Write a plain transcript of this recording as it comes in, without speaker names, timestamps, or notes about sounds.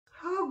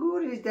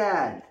is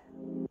that?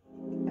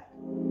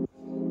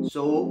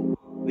 So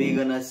we're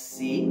gonna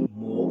see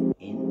more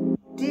in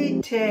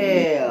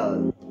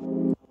detail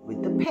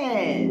with the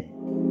pen.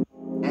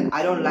 And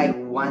I don't like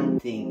one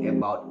thing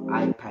about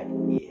iPad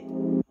Air.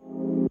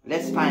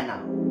 Let's find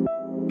out.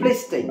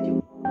 Please stay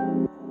tuned.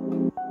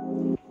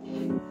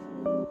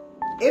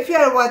 If you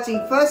are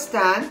watching first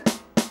time,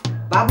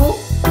 Babu,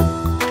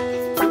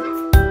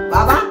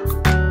 Baba,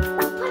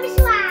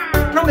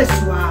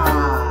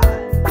 Promiswa.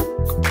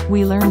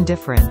 We learn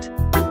different.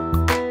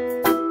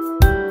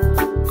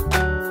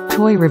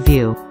 Toy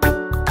review.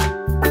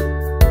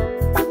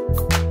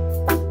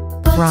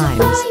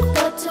 Rhymes.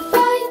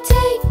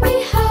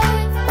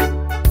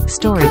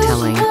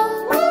 Storytelling.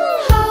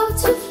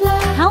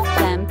 Help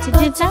them to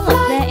develop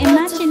their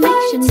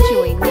imagination.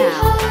 Join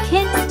now.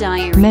 Kids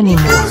Diary. Many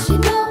more.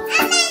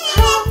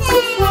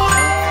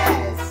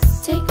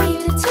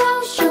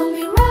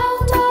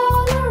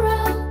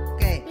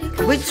 Okay,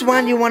 which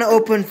one you want to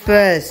open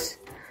first?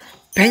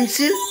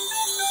 Pencil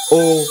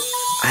or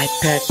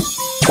iPad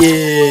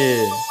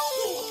Air?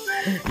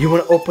 You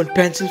want to open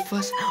pencil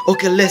first?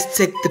 Okay, let's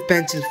take the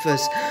pencil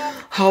first.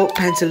 How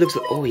pencil looks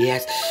like? Oh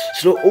yes.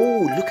 So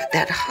look at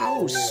that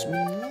house.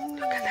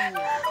 Look at that.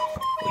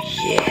 Oh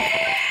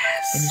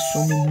yes. Can you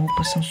show me more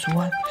person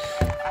one?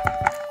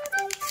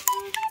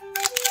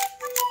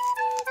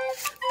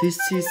 This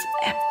is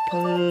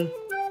Apple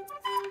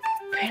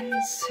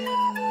pencil.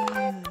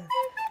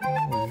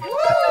 Oh,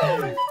 look at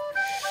that.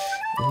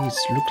 Oh, it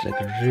looks like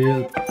a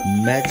real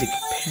magic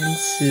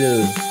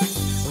pencil.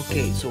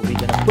 Okay, so we're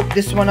gonna put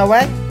this one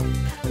away.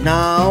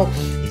 Now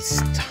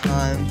it's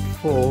time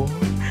for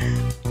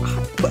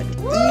iPad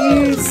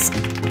Air.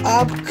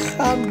 I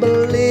can't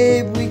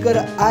believe we got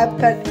an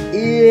iPad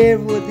Air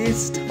for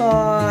this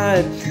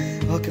time.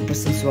 Okay,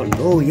 person one.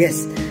 Oh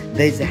yes,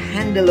 there's a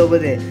handle over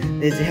there.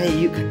 There's a handle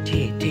you can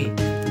take.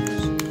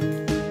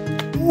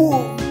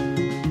 Whoa.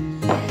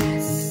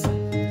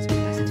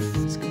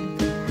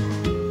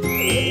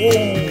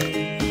 Yes.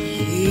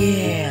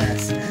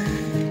 Yes.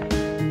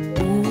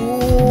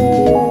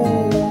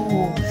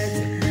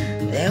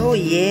 Oh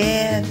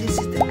yeah, this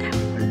is the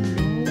Apple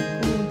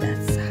logo.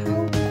 That's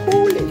how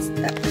cool is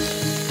that.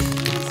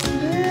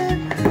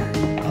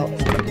 Oh,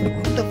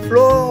 on the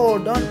floor.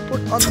 Don't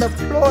put on the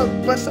floor.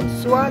 Person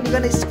Swan, you're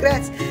gonna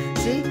scratch.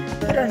 See?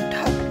 Put on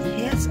top.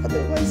 Yes,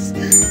 otherwise.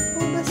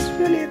 Oh, that's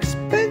really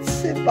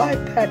expensive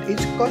iPad. It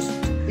costs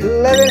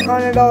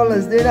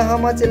 $1,100. Do you know how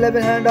much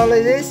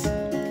 $1,100 is?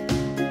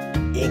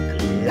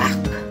 $1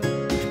 lakh.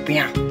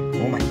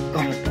 Oh my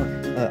god.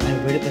 Are you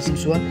ready, person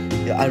Swan?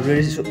 Are you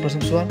ready,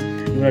 person Swan?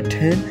 You wanna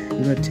turn?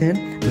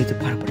 Wait, the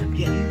power button.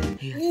 Yeah.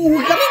 Ooh,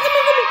 come in.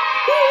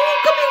 Ooh,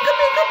 come in.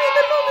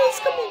 The mom is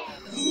coming.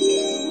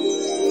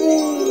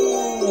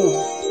 Ooh.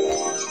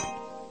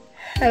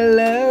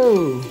 Hello.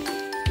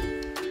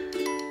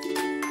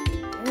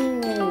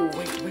 Ooh,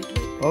 wait.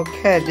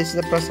 Okay, this is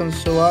the person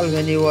Sual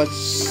when he was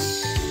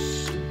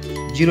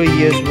 0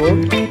 years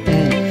old.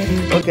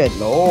 Okay,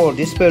 oh,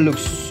 this display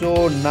looks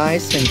so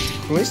nice and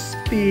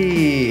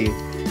crispy.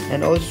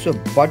 And also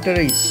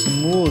buttery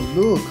smooth.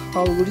 Look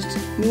how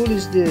cool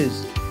is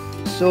this.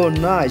 So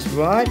nice,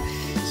 right?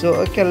 So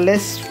okay,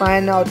 let's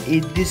find out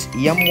if this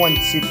M1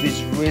 chip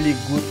is really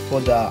good for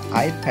the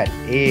iPad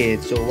Air.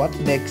 So what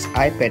makes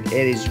iPad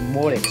Air is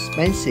more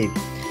expensive?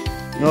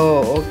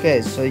 No,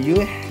 okay, so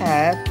you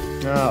have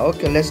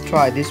okay, let's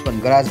try this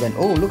one, GarageBand.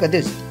 Oh, look at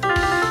this.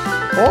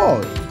 Oh,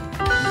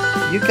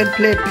 you can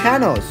play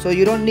piano, so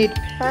you don't need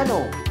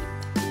piano.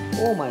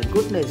 Oh my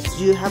goodness,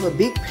 you have a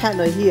big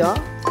piano here.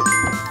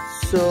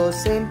 So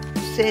same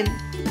thing.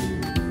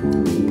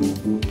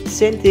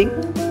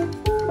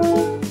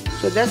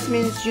 So that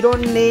means you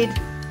don't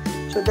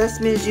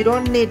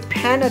need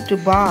piano to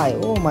buy.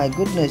 Oh my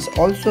goodness.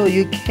 Also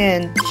you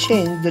can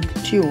change the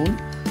tune,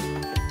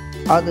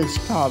 other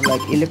stuff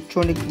like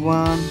electronic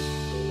one.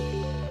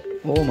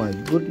 Oh my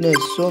goodness,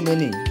 so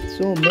many.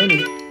 Oh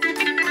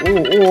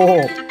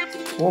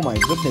my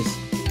goodness.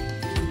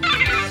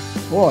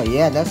 Oh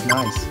yeah, that's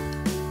nice.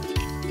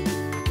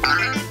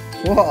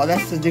 Wow,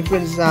 that's a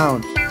different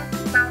sound.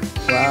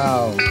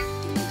 Wow,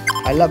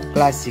 I love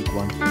classic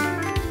one.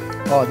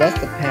 Oh, that's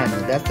the piano.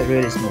 That's the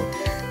really smooth.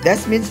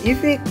 That means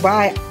if we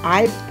buy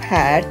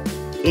iPad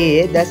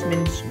Air, that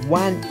means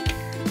one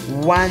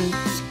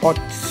spot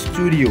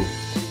studio.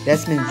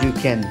 That means you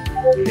can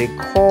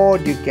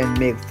record, you can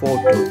make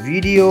photo,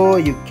 video,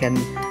 you can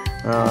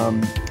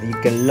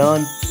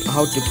learn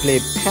how to play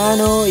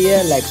piano.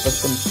 Yeah, like for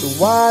some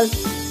Suwal.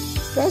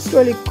 That's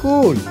really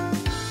cool.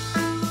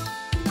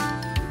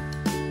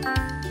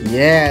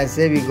 Yes,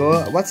 there we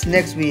go. What's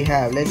next we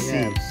have? Let's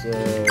see. So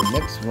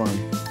next one.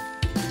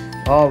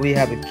 Oh, we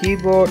have a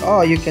keyboard.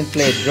 Oh, you can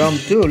play drum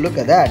too. Look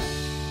at that.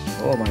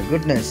 Oh my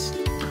goodness.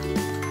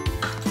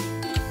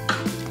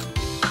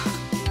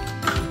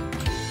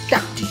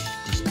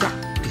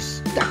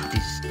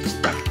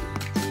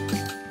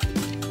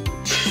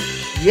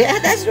 Yeah,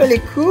 that's really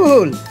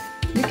cool.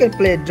 You can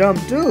play drum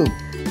too.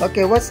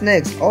 Okay, what's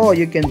next? Oh,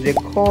 you can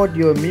record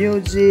your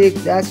music.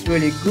 That's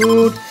really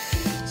good.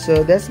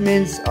 So that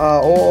means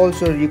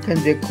also you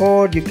can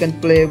record, you can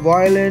play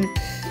violin,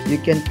 you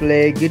can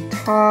play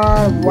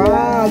guitar.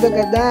 Wow, look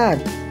at that.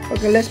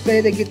 Okay, let's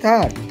play the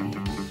guitar.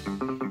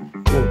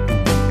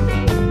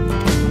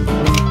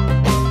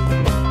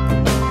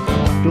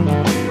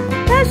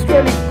 That's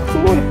really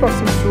cool,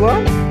 Person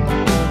Sual.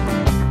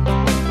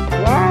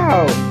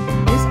 Wow,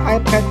 this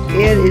iPad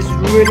Air is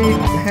really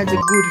has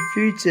a good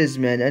features,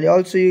 man. And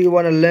also you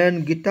want to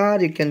learn guitar,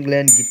 you can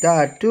learn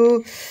guitar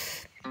too.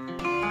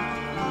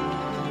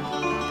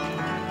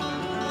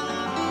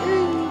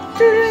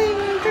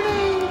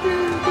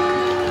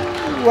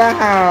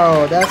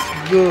 Wow, that's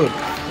good.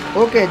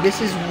 Okay,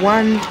 this is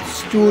one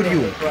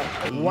studio.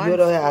 यो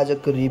रह्यो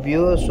आजको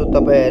review. सो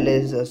तपाईहरुले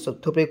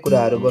थुप्रै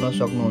कुराहरु गर्न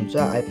सक्नुहुन्छ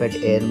iPad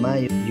Air मा.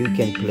 You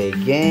can play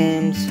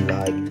games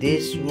like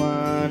this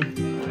one.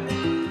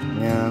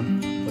 Yeah,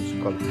 what's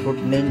called Fruit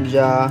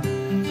Ninja.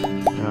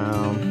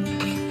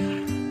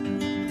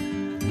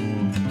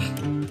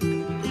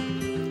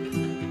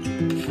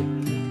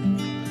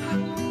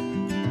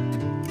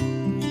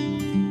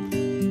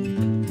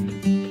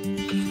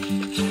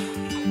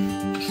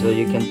 So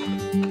you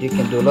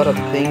can do a lot of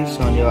things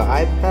on your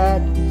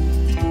iPad.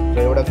 र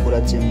एउटा कुरा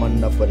चाहिँ मन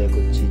नपरेको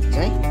चीज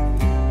चाहिँ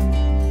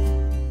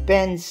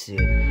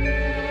pencil.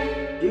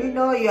 Do you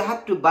know you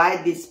have to buy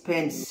this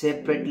pen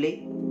separately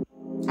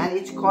and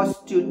it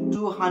costs you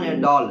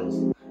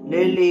 $200,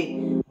 nearly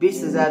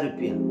 20,000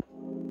 रुपैयाँ.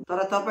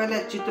 तर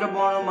तपाईलाई चित्र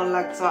बनाउन मन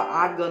लाग्छ,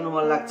 आर्ट गर्न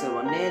मन लाग्छ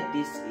भने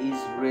this is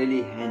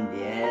really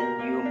handy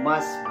and you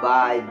must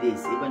buy this.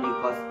 Even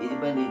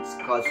it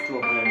costs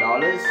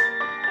 $200.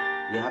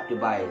 You have to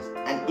buy it,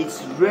 and it's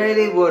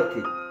really worth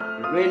it.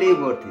 Really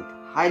worth it.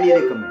 Highly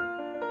recommend.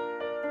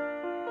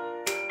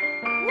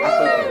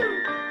 Apple Pen.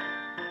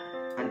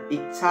 And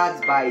it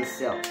charges by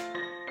itself,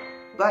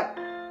 but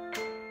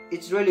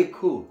it's really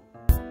cool.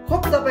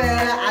 Hope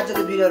तपाईहरुलाई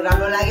आजको video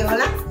राम्रो लाग्यो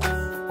होला.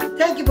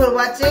 Thank you for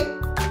watching.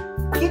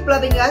 Keep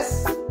loving us.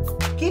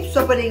 Keep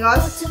supporting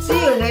us.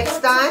 See you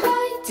next time.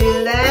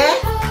 Till then,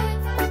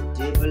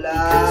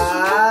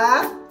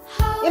 develop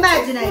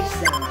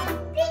imagination.